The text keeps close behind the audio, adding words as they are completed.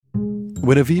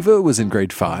When Aviva was in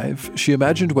grade 5, she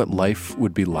imagined what life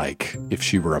would be like if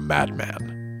she were a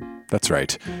madman. That's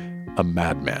right, a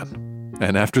madman.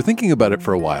 And after thinking about it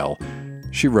for a while,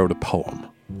 she wrote a poem.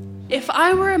 If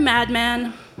I were a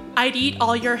madman, I'd eat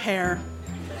all your hair.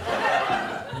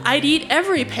 I'd eat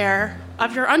every pair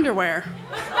of your underwear.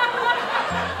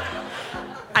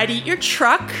 I'd eat your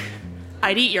truck.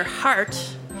 I'd eat your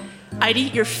heart. I'd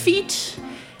eat your feet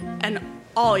and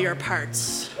all your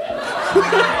parts.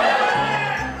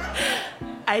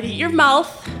 I'd eat your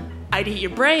mouth. I'd eat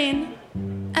your brain.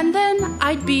 And then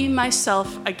I'd be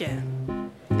myself again.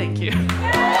 Thank you.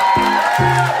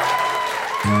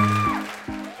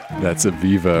 That's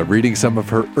Aviva reading some of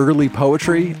her early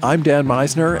poetry. I'm Dan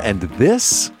Meisner, and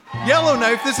this...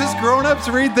 Yellowknife, this is Grown-Ups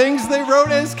Read Things They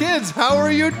Wrote as Kids. How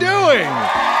are you doing?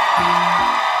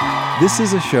 This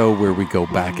is a show where we go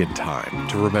back in time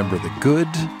to remember the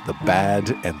good, the bad,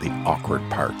 and the awkward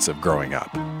parts of growing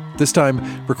up. This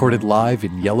time, recorded live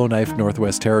in Yellowknife,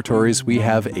 Northwest Territories, we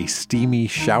have a steamy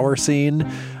shower scene,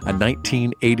 a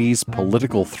 1980s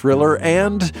political thriller,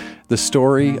 and the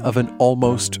story of an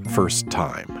almost first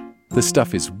time. This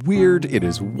stuff is weird, it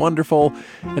is wonderful,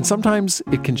 and sometimes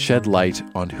it can shed light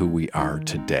on who we are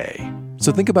today.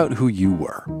 So think about who you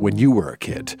were when you were a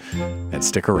kid, and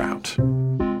stick around.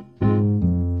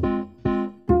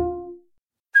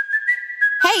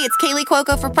 Hey, it's Kaylee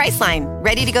Cuoco for Priceline.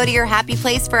 Ready to go to your happy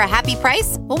place for a happy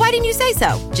price? Well, why didn't you say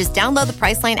so? Just download the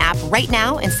Priceline app right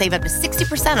now and save up to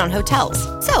 60% on hotels.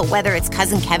 So whether it's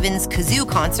Cousin Kevin's Kazoo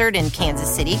Concert in Kansas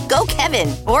City, go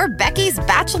Kevin, or Becky's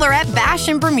Bachelorette Bash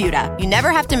in Bermuda, you never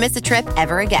have to miss a trip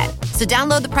ever again. So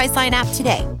download the Priceline app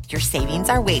today. Your savings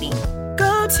are waiting.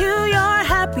 Go to your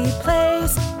happy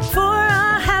place for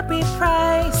a happy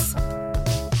price.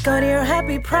 Go to your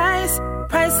happy price,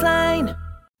 Priceline.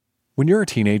 When you're a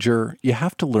teenager, you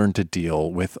have to learn to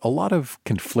deal with a lot of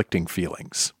conflicting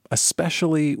feelings,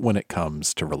 especially when it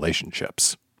comes to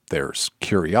relationships. There's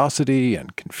curiosity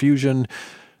and confusion,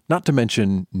 not to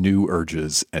mention new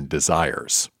urges and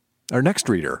desires. Our next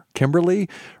reader, Kimberly,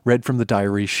 read from the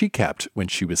diary she kept when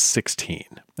she was 16.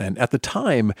 And at the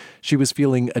time, she was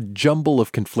feeling a jumble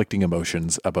of conflicting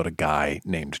emotions about a guy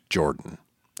named Jordan.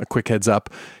 A quick heads up,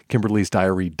 Kimberly's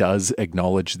diary does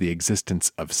acknowledge the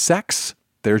existence of sex.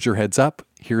 There's your heads up.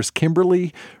 Here's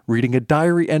Kimberly reading a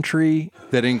diary entry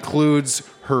that includes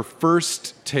her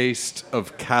first taste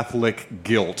of Catholic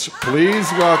guilt.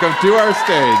 Please welcome to our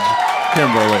stage,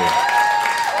 Kimberly.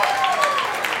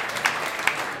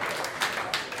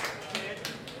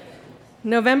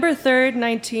 November 3rd,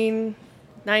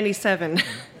 1997.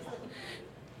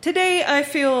 Today I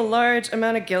feel a large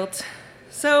amount of guilt,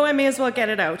 so I may as well get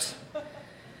it out.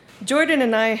 Jordan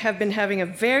and I have been having a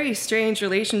very strange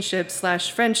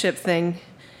relationship/friendship thing,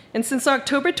 and since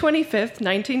October 25th,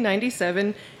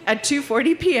 1997, at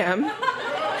 2:40 p.m.,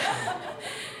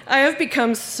 I have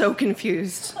become so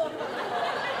confused.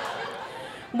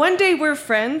 One day we're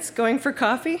friends, going for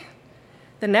coffee.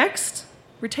 The next,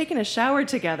 we're taking a shower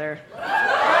together.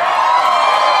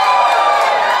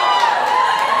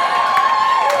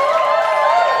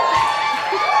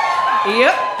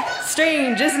 Yep,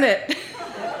 strange, isn't it?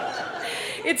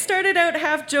 It started out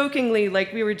half jokingly,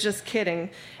 like we were just kidding,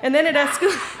 and then it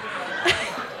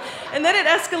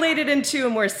escalated into a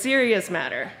more serious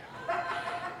matter.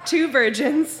 Two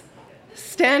virgins,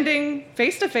 standing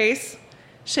face to face,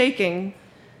 shaking,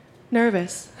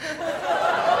 nervous,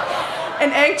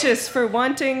 and anxious for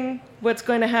wanting what's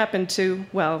going to happen to,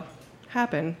 well,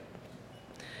 happen.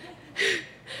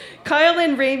 Kyle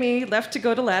and Rami left to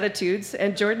go to Latitudes,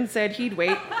 and Jordan said he'd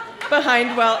wait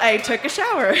behind while I took a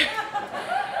shower.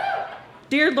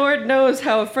 Dear Lord knows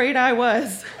how afraid I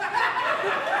was.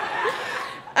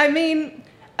 I mean,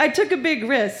 I took a big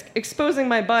risk, exposing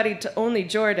my body to only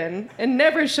Jordan, and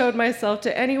never showed myself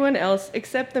to anyone else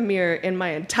except the mirror in my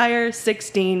entire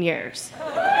 16 years.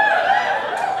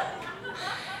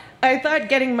 I thought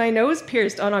getting my nose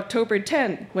pierced on October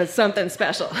 10 was something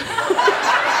special.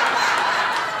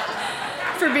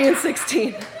 For being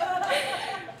 16.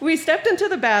 We stepped into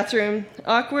the bathroom,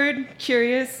 awkward,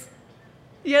 curious,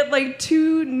 yet like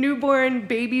two newborn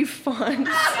baby fawns,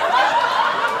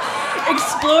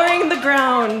 exploring the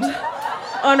ground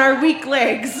on our weak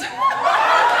legs.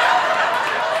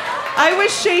 I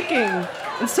was shaking,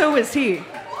 and so was he.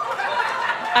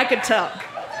 I could tell.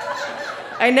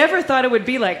 I never thought it would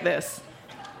be like this.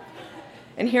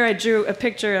 And here I drew a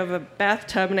picture of a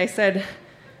bathtub, and I said,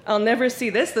 I'll never see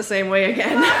this the same way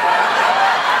again.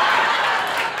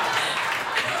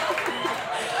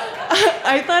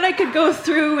 I thought I could go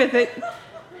through with it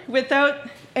without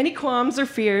any qualms or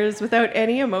fears, without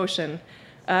any emotion.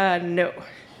 No.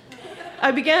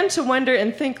 I began to wonder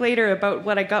and think later about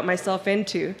what I got myself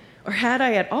into, or had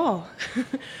I at all?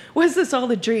 Was this all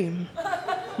a dream?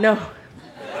 No.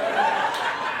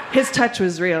 His touch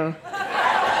was real.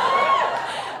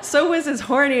 So was his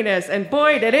horniness, and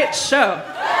boy, did it show.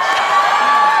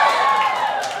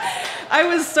 I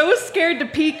was so scared to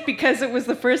peek because it was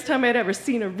the first time I'd ever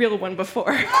seen a real one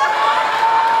before.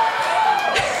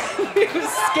 It was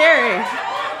scary.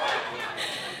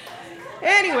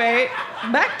 Anyway,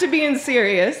 back to being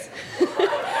serious.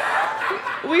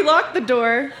 We locked the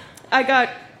door. I got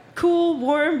cool,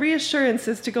 warm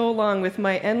reassurances to go along with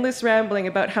my endless rambling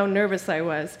about how nervous I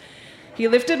was. He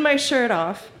lifted my shirt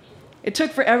off. It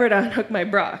took forever to unhook my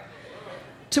bra,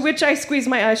 to which I squeezed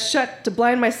my eyes shut to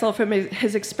blind myself from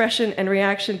his expression and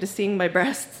reaction to seeing my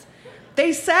breasts.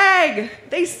 They sag,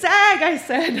 I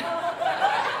said.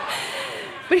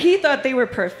 But he thought they were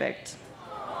perfect.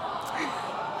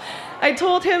 I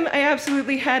told him I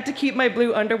absolutely had to keep my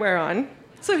blue underwear on,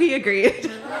 so he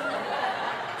agreed.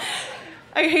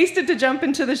 I hasted to jump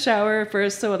into the shower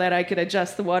first so that I could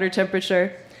adjust the water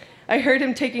temperature. I heard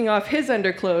him taking off his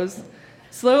underclothes.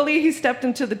 Slowly, he stepped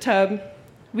into the tub.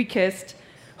 We kissed,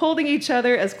 holding each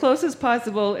other as close as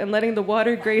possible and letting the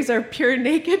water graze our pure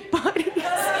naked bodies.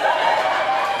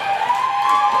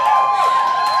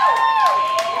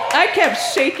 I kept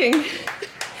shaking.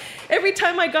 Every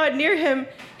time I got near him,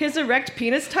 his erect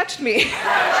penis touched me.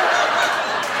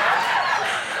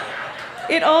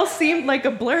 It all seemed like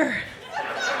a blur.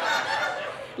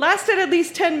 Lasted at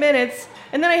least 10 minutes,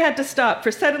 and then I had to stop,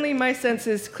 for suddenly my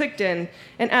senses clicked in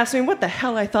and asked me what the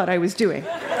hell I thought I was doing.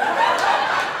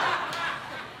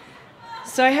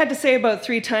 So I had to say about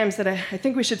 3 times that I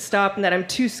think we should stop and that I'm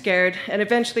too scared, and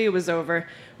eventually it was over.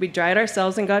 We dried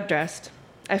ourselves and got dressed.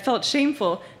 I felt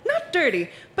shameful, not dirty,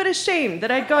 but ashamed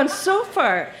that I'd gone so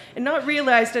far and not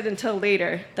realized it until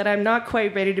later, that I'm not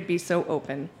quite ready to be so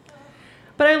open.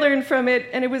 But I learned from it,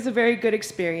 and it was a very good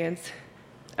experience.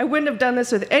 I wouldn't have done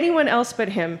this with anyone else but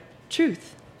him.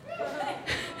 Truth.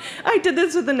 I did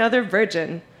this with another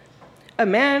virgin. A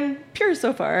man, pure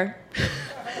so far.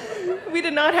 We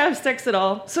did not have sex at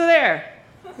all, so there.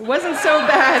 It wasn't so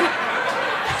bad.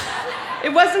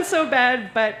 It wasn't so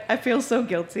bad, but I feel so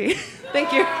guilty.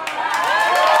 Thank you.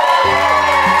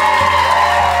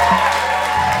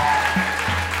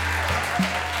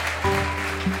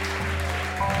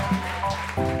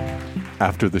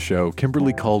 After the show,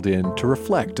 Kimberly called in to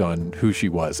reflect on who she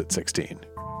was at 16.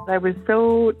 I was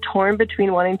so torn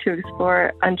between wanting to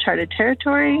explore uncharted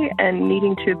territory and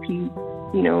needing to appease,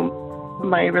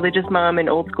 my religious mom and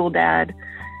old school dad.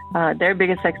 Their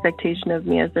biggest expectation of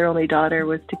me as their only daughter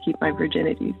was to keep my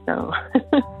virginity. So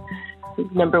it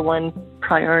was number one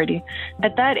priority.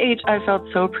 At that age, I felt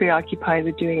so preoccupied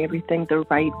with doing everything the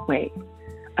right way.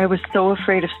 I was so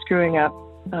afraid of screwing up.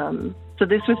 So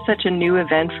this was such a new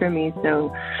event for me.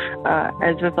 So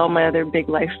as with all my other big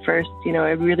life firsts,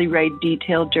 I really write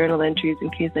detailed journal entries in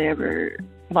case I ever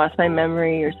lost my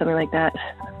memory or something like that.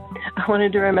 I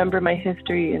wanted to remember my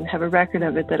history and have a record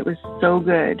of it, that it was so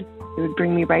good. It would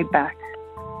bring me right back.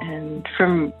 And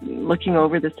from looking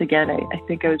over this again, I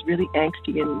think I was really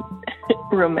angsty and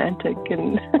romantic.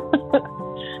 And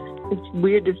it's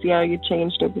weird to see how you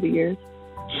changed over the years.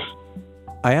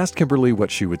 I asked Kimberly what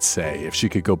she would say if she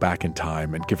could go back in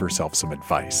time and give herself some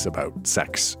advice about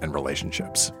sex and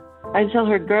relationships. I'd tell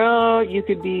her, girl, you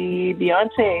could be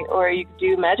Beyonce, or you could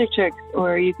do magic tricks,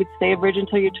 or you could stay a virgin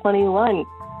until you're 21,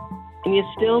 and you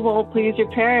still won't please your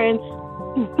parents.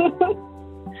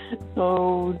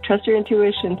 So trust your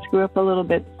intuition, screw up a little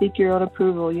bit, seek your own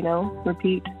approval,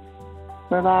 repeat,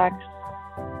 relax,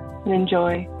 and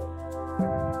enjoy.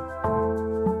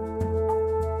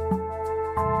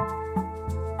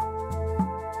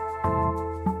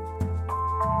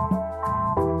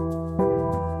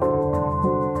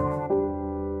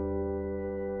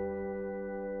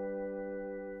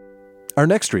 Our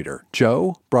next reader,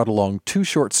 Jo, brought along 2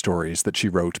 short stories that she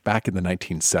wrote back in the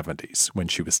 1970s when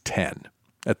she was 10.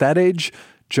 At that age,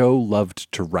 Jo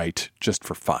loved to write just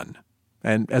for fun.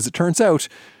 And as it turns out,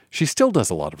 she still does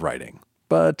a lot of writing,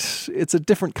 but it's a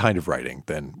different kind of writing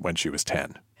than when she was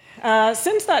 10.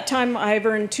 Since that time, I've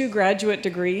earned 2 graduate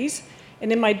degrees,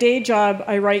 and in my day job,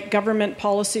 I write government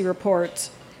policy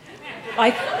reports.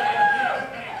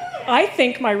 I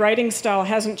think my writing style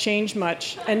hasn't changed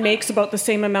much and makes about the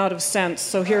same amount of sense,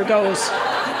 so here goes.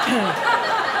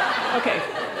 Okay.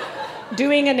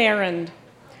 Doing an errand.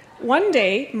 One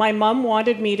day, my mom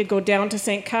wanted me to go down to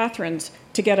St. Catharines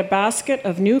to get a basket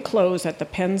of new clothes at the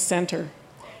Penn Centre.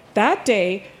 That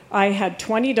day, I had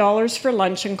 $20 for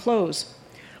lunch and clothes.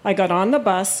 I got on the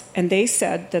bus, and they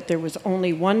said that there was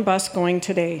only one bus going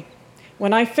today.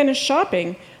 When I finished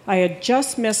shopping, I had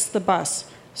just missed the bus.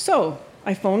 So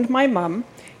I phoned my mum,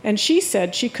 and she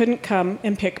said she couldn't come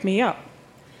and pick me up.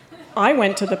 I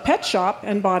went to the pet shop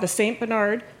and bought a St.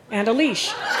 Bernard and a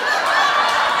leash.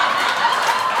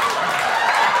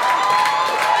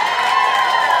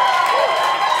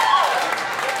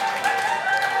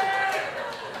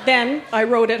 Then I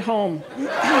rode it home.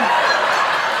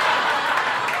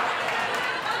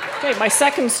 Okay, my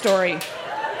second story.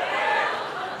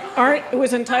 It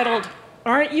was entitled,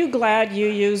 Aren't You Glad You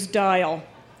Used Dial?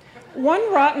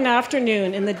 One rotten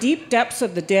afternoon in the deep depths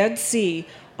of the Dead Sea,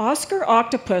 Oscar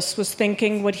Octopus was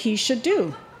thinking what he should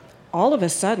do. All of a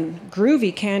sudden,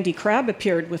 Groovy Candy Crab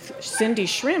appeared with Cindy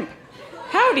Shrimp.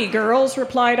 Howdy, girls,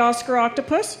 replied Oscar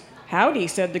Octopus. Howdy,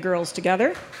 said the girls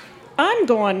together. I'm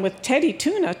going with Teddy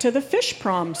Tuna to the fish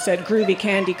prom, said Groovy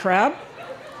Candy Crab.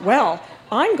 Well,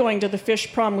 I'm going to the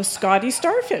fish prom with Scotty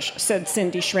Starfish, said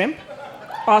Cindy Shrimp.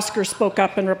 Oscar spoke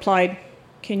up and replied,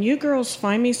 Can you girls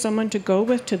find me someone to go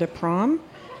with to the prom?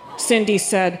 Cindy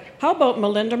said, How about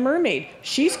Melinda Mermaid?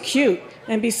 She's cute,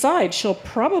 and besides, she'll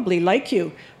probably like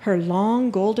you. Her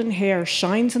long golden hair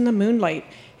shines in the moonlight,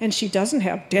 and she doesn't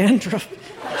have dandruff.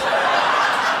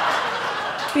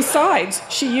 Besides,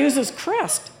 she uses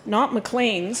Crest, not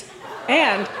McLean's,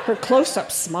 and her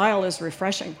close-up smile is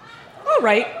refreshing. All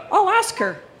right, I'll ask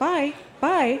her. Bye,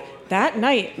 bye. That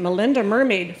night, Melinda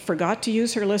Mermaid forgot to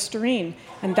use her Listerine,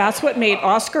 and that's what made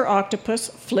Oscar Octopus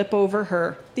flip over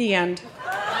her. The end.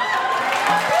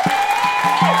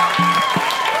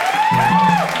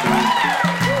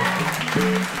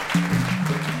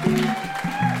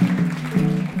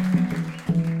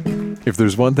 If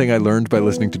there's one thing I learned by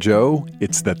listening to Joe,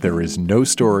 it's that there is no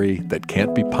story that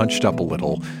can't be punched up a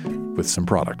little with some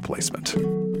product placement.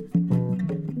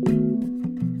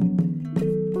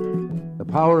 The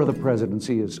power of the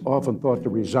presidency is often thought to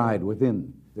reside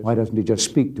within. Why doesn't he just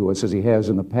speak to us as he has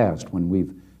in the past when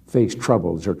we've faced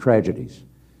troubles or tragedies?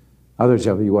 Others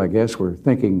of you, I guess, were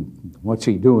thinking, what's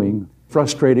he doing?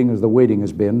 Frustrating as the waiting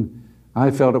has been,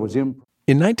 I felt it was improper.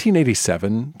 In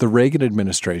 1987, the Reagan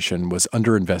administration was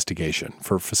under investigation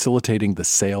for facilitating the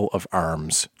sale of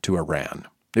arms to Iran.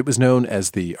 It was known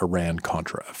as the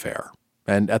Iran-Contra affair.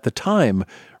 And at the time,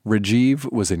 Rajiv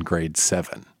was in grade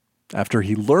 7. After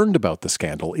he learned about the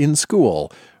scandal in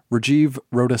school, Rajiv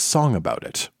wrote a song about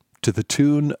it to the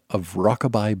tune of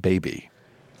Rockabye Baby.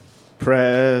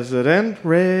 President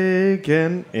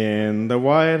Reagan in the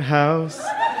White House.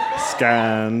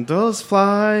 Scandals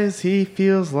flies, he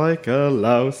feels like a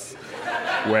louse.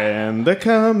 When the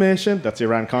commission, that's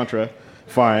Iran-Contra,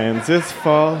 finds its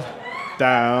fault,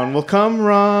 down will come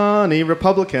Ronnie,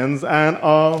 Republicans and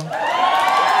all.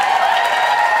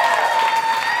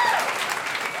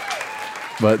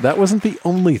 But that wasn't the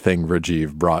only thing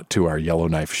Rajiv brought to our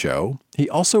Yellowknife show. He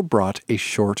also brought a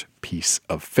short piece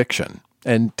of fiction.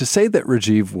 And to say that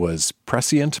Rajiv was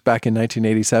prescient back in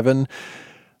 1987,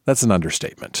 that's an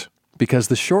understatement. Because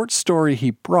the short story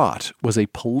he brought was a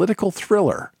political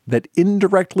thriller that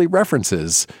indirectly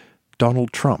references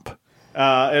Donald Trump.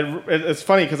 It's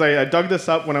funny because I dug this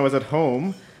up when I was at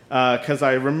home because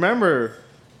I remember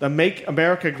the Make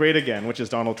America Great Again, which is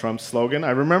Donald Trump's slogan.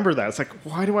 I remember that. It's like,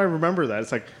 why do I remember that?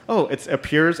 It's like, oh, it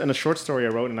appears in a short story I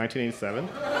wrote in 1987.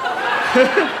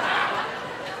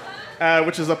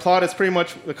 Which is a plot. It's pretty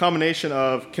much the combination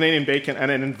of Canadian bacon and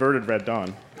an inverted Red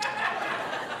Dawn.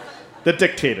 The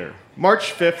Dictator,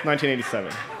 March 5th,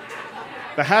 1987.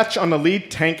 The hatch on the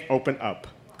lead tank opened up.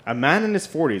 A man in his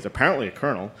 40s, apparently a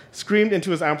colonel, screamed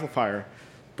into his amplifier,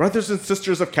 "Brothers and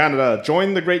sisters of Canada,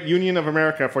 join the great Union of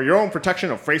America for your own protection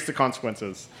or face the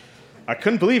consequences." I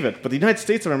couldn't believe it, but the United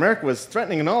States of America was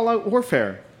threatening an all-out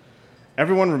warfare.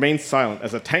 Everyone remained silent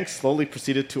as the tank slowly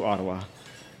proceeded to Ottawa.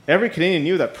 Every Canadian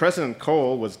knew that President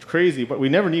Cole was crazy, but we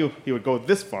never knew he would go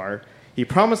this far. He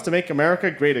promised to make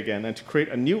America great again and to create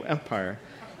a new empire.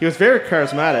 He was very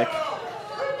charismatic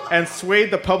and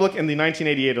swayed the public in the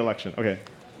 1988 election. Okay,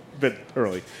 a bit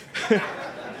early.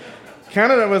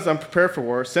 Canada was unprepared for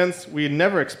war since we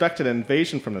never expected an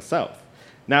invasion from the south.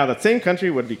 Now that same country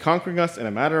would be conquering us in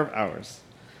a matter of hours.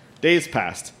 Days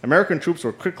passed. American troops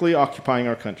were quickly occupying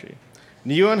our country.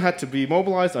 The UN had to be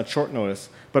mobilized on short notice,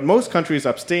 but most countries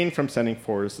abstained from sending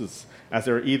forces as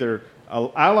they were either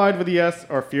allied with the US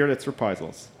or feared its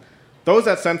reprisals. Those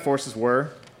that sent forces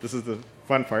were, this is the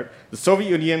fun part, the Soviet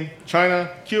Union, China,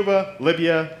 Cuba,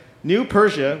 Libya, New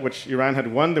Persia, which Iran had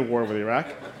won the war with Iraq,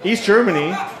 East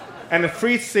Germany, and the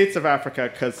Free States of Africa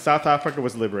because South Africa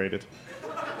was liberated.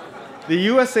 The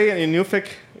USA and UNIFIC,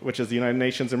 which is the United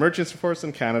Nations Emergency Force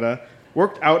in Canada,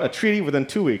 worked out a treaty within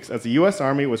 2 weeks as the US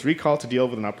Army was recalled to deal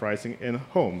with an uprising in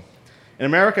home. In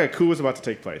America, a coup was about to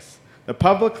take place. The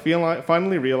public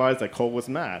finally realized that Cole was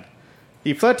mad.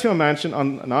 He fled to a mansion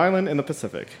on an island in the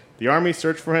Pacific. The army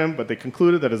searched for him, but they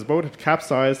concluded that his boat had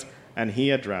capsized and he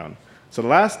had drowned. So the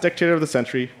last dictator of the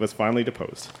century was finally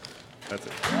deposed. That's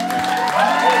it.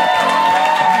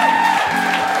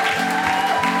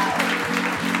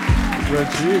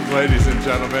 Rajiv, ladies and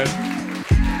gentlemen.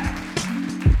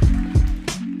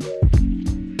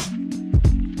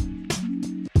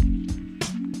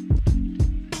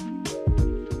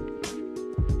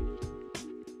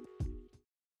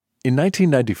 In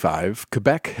 1995,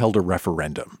 Quebec held a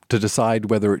referendum to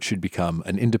decide whether it should become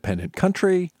an independent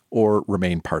country or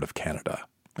remain part of Canada.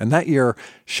 And that year,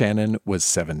 Shannon was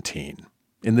 17.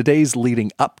 In the days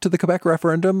leading up to the Quebec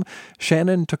referendum,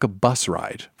 Shannon took a bus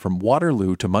ride from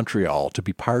Waterloo to Montreal to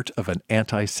be part of an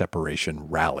anti-separation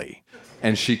rally.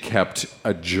 And she kept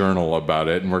a journal about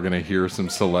it, and we're going to hear some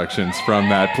selections from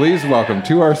that. Please welcome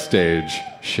to our stage,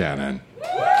 Shannon.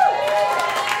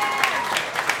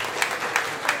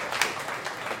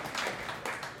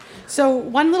 So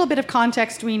one little bit of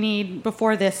context we need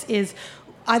before this is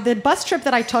the bus trip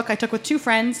that I took with two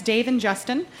friends, Dave and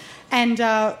Justin, and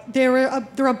there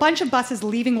were a bunch of buses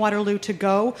leaving Waterloo to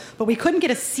go, but we couldn't get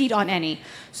a seat on any.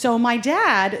 So my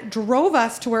dad drove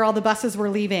us to where all the buses were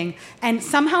leaving and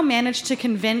somehow managed to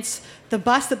convince the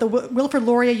bus that the Wilfrid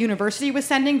Laurier University was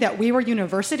sending that we were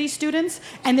university students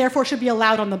and therefore should be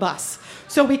allowed on the bus.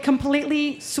 So we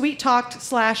completely sweet-talked /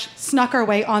 snuck our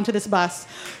way onto this bus.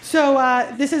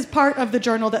 So this is part of the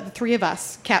journal that the three of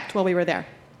us kept while we were there.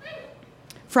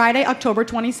 Friday, October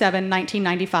 27,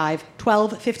 1995,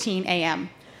 12:15 a.m.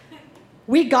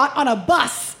 We got on a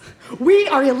bus. We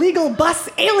are illegal bus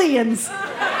aliens.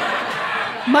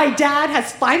 My dad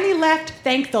has finally left.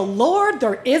 Thank the Lord,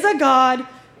 there is a God.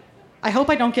 I hope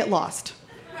I don't get lost.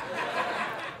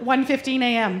 1:15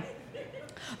 a.m.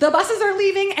 The buses are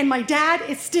leaving and my dad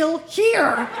is still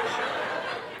here.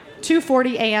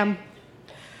 2:40 a.m.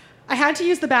 I had to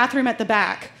use the bathroom at the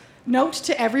back. Note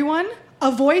to everyone,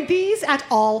 avoid these at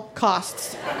all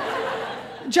costs.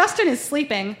 Justin is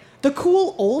sleeping. The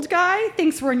cool old guy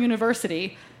thinks we're in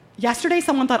university. Yesterday,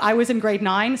 someone thought I was in grade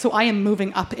 9, so I am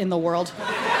moving up in the world.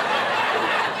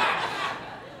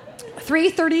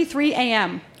 3:33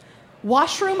 a.m.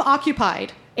 Washroom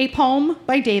occupied, a poem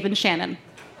by Dave and Shannon.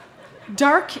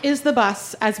 Dark is the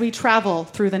bus as we travel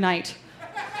through the night.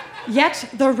 Yet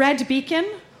the red beacon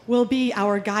will be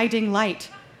our guiding light.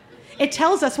 It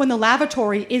tells us when the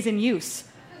lavatory is in use.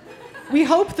 We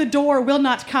hope the door will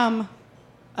not come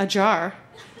ajar.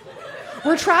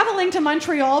 We're traveling to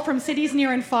Montreal from cities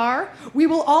near and far. We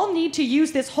will all need to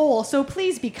use this hole, so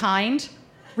please be kind.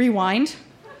 Rewind.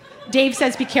 Dave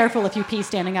says be careful if you pee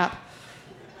standing up.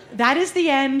 That is the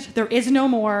end. There is no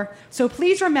more. So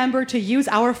please remember to use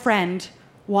our friend,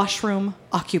 washroom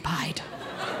occupied.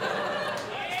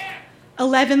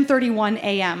 11:31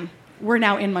 a.m. We're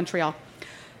now in Montreal.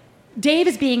 Dave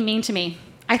is being mean to me.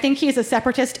 I think he is a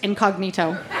separatist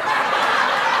incognito.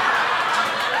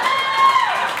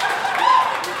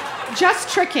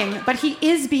 Just tricking, but he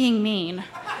is being mean.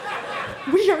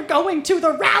 We are going to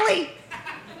the rally!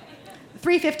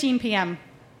 3:15 p.m.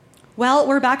 Well,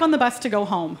 we're back on the bus to go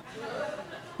home.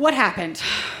 What happened?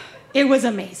 It was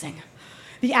amazing.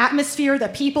 The atmosphere, the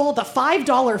people, the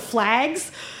 $5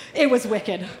 flags, it was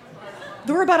wicked.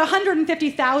 There were about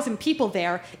 150,000 people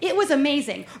there. It was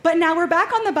amazing. But now we're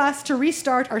back on the bus to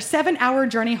restart our 7-hour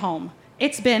journey home.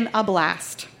 It's been a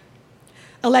blast.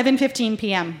 11:15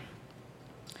 p.m.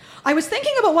 I was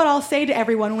thinking about what I'll say to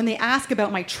everyone when they ask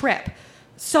about my trip.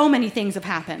 So many things have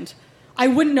happened. I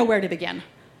wouldn't know where to begin.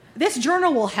 This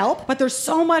journal will help, but there's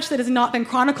so much that has not been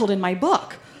chronicled in my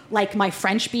book, like my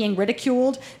French being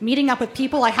ridiculed, meeting up with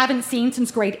people I haven't seen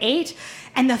since grade 8,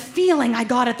 and the feeling I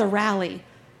got at the rally.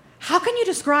 How can you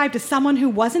describe to someone who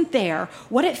wasn't there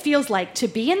what it feels like to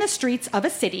be in the streets of a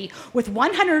city with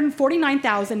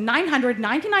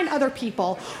 149,999 other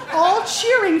people all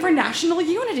cheering for national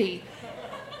unity?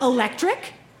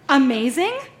 Electric?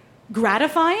 Amazing?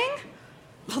 Gratifying?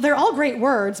 Well, they're all great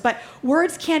words, but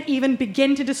words can't even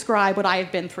begin to describe what I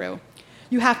have been through.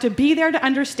 You have to be there to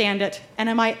understand it, and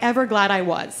am I ever glad I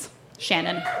was?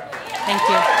 Shannon. Thank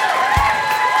you.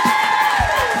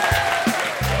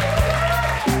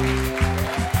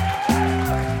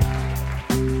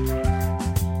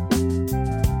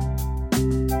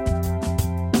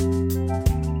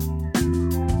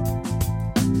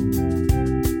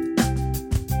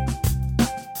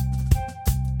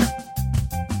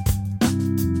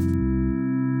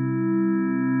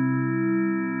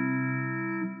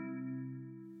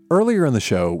 Earlier in the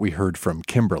show, we heard from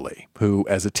Kimberly, who,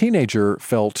 as a teenager,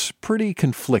 felt pretty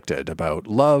conflicted about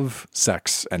love,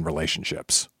 sex, and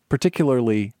relationships.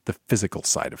 particularly the physical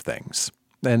side of things.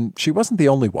 And she wasn't the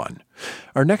only one.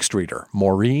 Our next reader,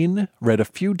 Maureen, read a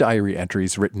few diary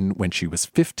entries written when she was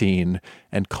 15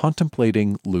 and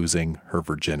contemplating losing her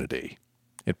virginity.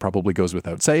 It probably goes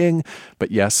without saying, but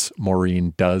yes,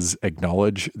 Maureen does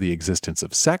acknowledge the existence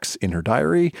of sex in her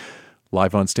diary.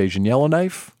 Live on stage in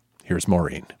Yellowknife, here's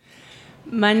Maureen.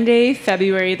 Monday,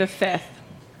 February the 5th.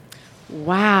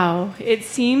 Wow, it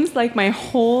seems like my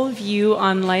whole view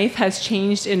on life has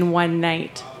changed in one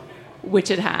night, which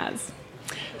it has.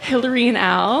 Hillary and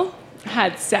Al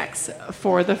had sex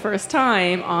for the first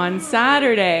time on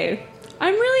Saturday.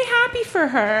 I'm really happy for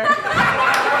her.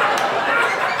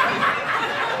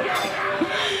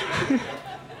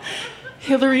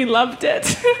 Hillary loved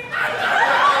it.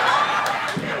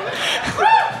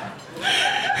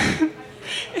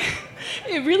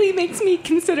 It really makes me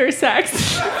consider sex.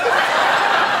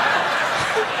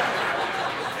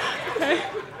 Okay.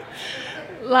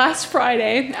 Last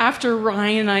Friday, after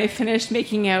Ryan and I finished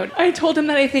making out, I told him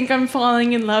that I think I'm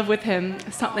falling in love with him,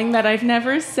 something that I've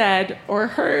never said or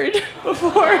heard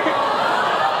before.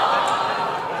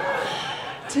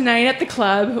 Tonight at the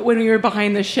club, when we were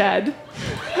behind the shed,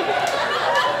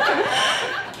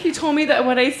 he told me that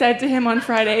what I said to him on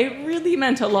Friday really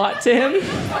meant a lot to him.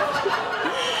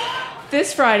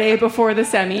 This Friday, before the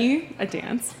semi, a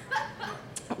dance,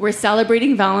 we're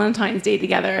celebrating Valentine's Day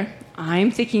together.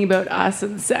 I'm thinking about us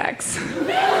and sex.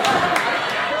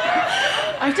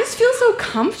 I just feel so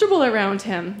comfortable around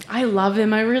him. I love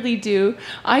him, I really do.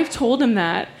 I've told him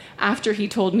that after he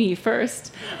told me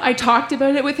first. I talked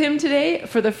about it with him today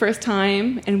for the first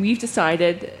time, and we've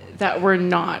decided that we're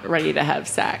not ready to have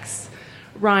sex.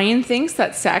 Ryan thinks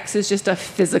that sex is just a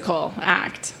physical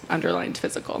act, underlined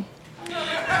physical.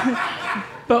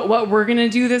 But what we're gonna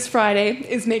do this Friday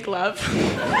is make love.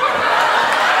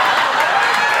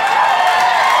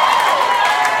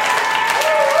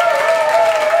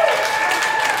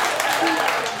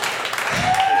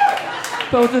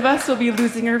 Both of us will be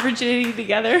losing our virginity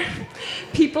together.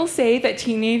 People say that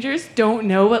teenagers don't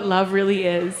know what love really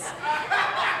is.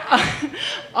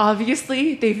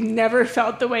 Obviously, they've never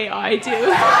felt the way I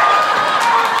do.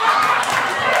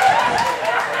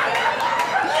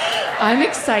 I'm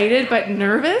excited but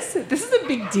nervous. This is a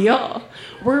big deal.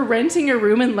 We're renting a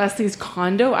room in Leslie's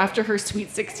condo after her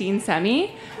Sweet 16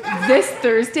 semi. This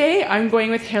Thursday, I'm going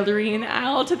with Hillary and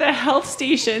Al to the health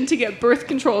station to get birth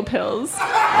control pills.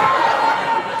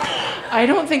 I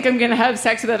don't think I'm gonna have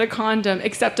sex without a condom,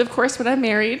 except of course when I'm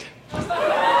married.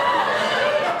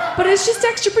 But it's just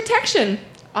extra protection.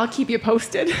 I'll keep you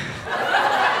posted.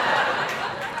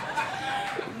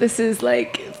 This is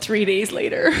like 3 days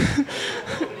later.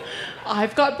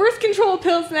 I've got birth control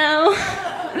pills now.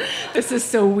 This is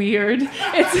so weird.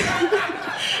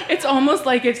 It's almost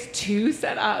like it's two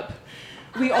set up.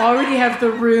 We already have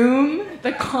the room,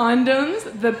 the condoms,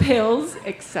 the pills,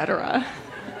 etc.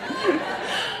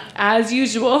 As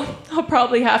usual, I'll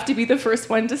probably have to be the first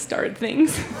one to start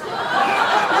things.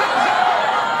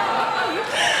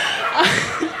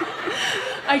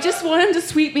 I just want him to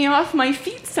sweep me off my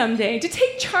feet someday, to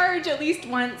take charge at least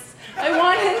once. I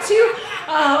want him to...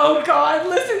 Oh, God,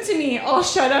 listen to me. I'll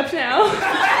shut up now.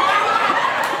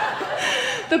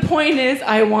 The point is,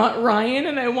 I want Ryan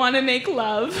and I want to make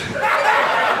love.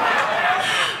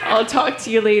 I'll talk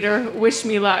to you later. Wish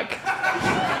me luck.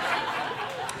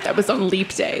 That was on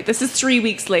Leap Day. This is 3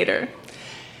 weeks later.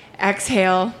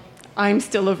 Exhale. I'm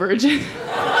still a virgin.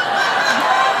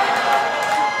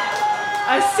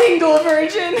 A single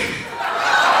virgin.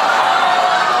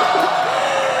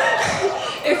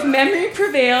 If memory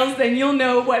prevails, then you'll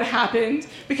know what happened,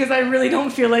 because I really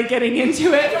don't feel like getting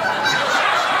into it.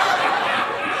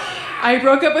 I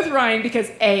broke up with Ryan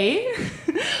because A,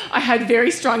 I had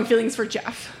very strong feelings for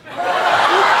Jeff.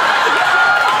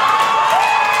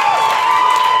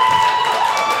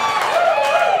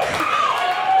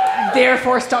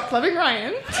 Therefore, stopped loving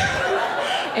Ryan.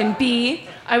 And B,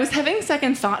 I was having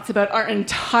second thoughts about our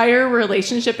entire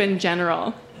relationship in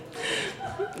general.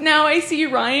 Now I see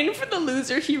Ryan for the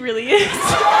loser he really is.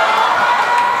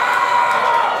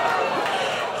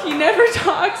 He never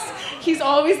talks. He's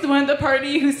always the one at the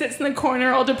party who sits in the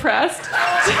corner all depressed,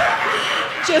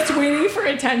 just waiting for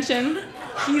attention.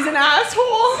 He's an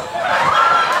asshole.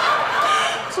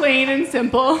 Plain and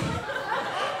simple.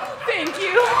 Thank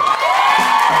you.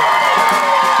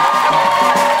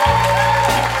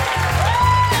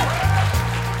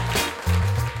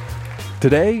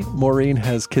 Today, Maureen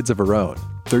has kids of her own.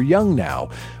 They're young now,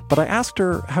 but I asked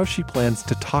her how she plans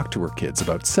to talk to her kids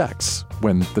about sex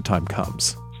when the time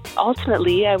comes.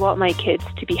 Ultimately, I want my kids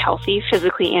to be healthy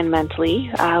physically and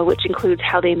mentally, which includes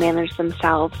how they manage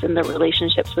themselves and their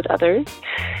relationships with others.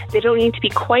 They don't need to be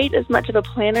quite as much of a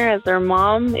planner as their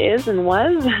mom is and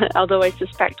was, although I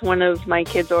suspect one of my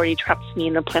kids already traps me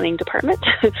in the planning department.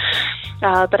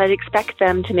 But I'd expect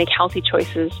them to make healthy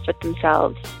choices for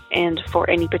themselves and for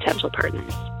any potential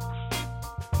partners.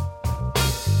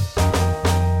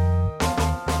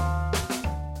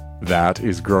 That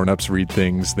is Grown Ups Read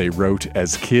Things They Wrote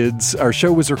as Kids. Our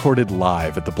show was recorded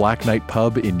live at the Black Knight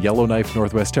Pub in Yellowknife,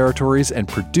 Northwest Territories, and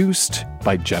produced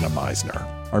by Jenna Meisner.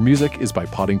 Our music is by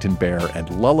Poddington Bear and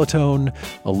Lullatone.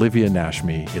 Olivia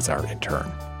Nashmi is our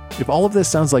intern. If all of this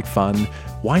sounds like fun,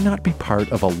 why not be part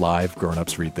of a live Grown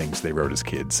Ups Read Things They Wrote as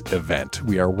Kids event?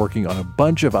 We are working on a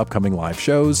bunch of upcoming live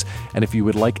shows, and if you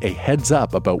would like a heads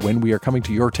up about when we are coming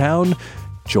to your town,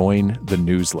 join the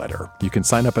newsletter. You can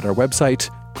sign up at our website,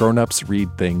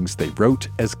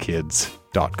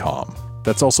 grownupsreadthingstheywroteaskids.com.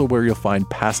 That's also where you'll find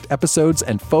past episodes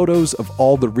and photos of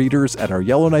all the readers at our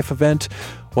Yellowknife event.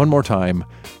 One more time,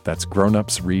 that's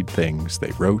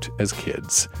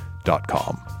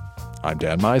grownupsreadthingstheywroteaskids.com. I'm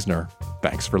Dan Meisner.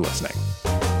 Thanks for listening.